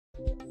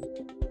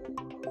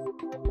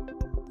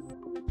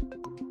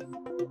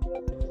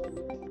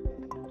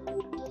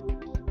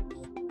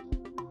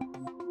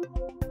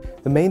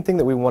The main thing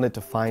that we wanted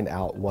to find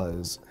out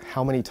was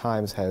how many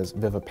times has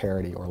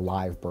viviparity or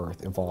live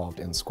birth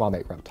evolved in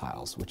squamate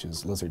reptiles, which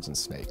is lizards and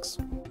snakes.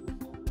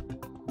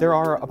 There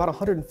are about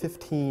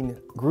 115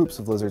 groups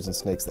of lizards and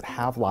snakes that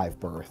have live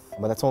birth,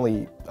 but that's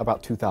only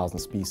about 2,000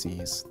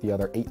 species. The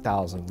other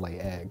 8,000 lay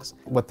eggs.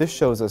 What this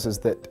shows us is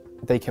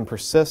that they can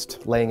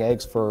persist laying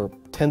eggs for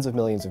tens of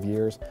millions of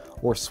years,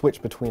 or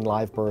switch between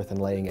live birth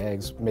and laying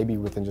eggs maybe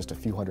within just a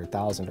few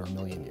 100,000 or a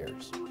million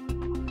years.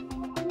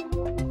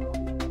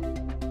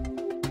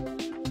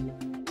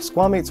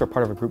 Squamates are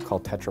part of a group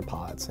called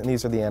tetrapods, and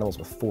these are the animals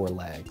with 4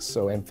 legs,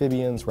 so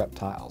amphibians,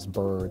 reptiles,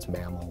 birds,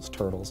 mammals,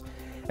 turtles.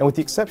 And with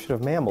the exception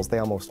of mammals, they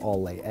almost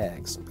all lay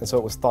eggs, and so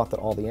it was thought that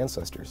all the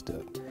ancestors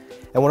did.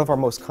 And one of our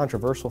most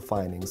controversial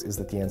findings is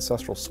that the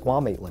ancestral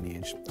squamate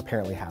lineage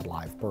apparently had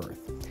live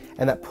birth.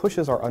 And that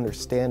pushes our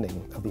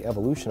understanding of the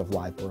evolution of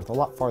live birth a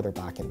lot farther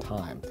back in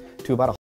time, to about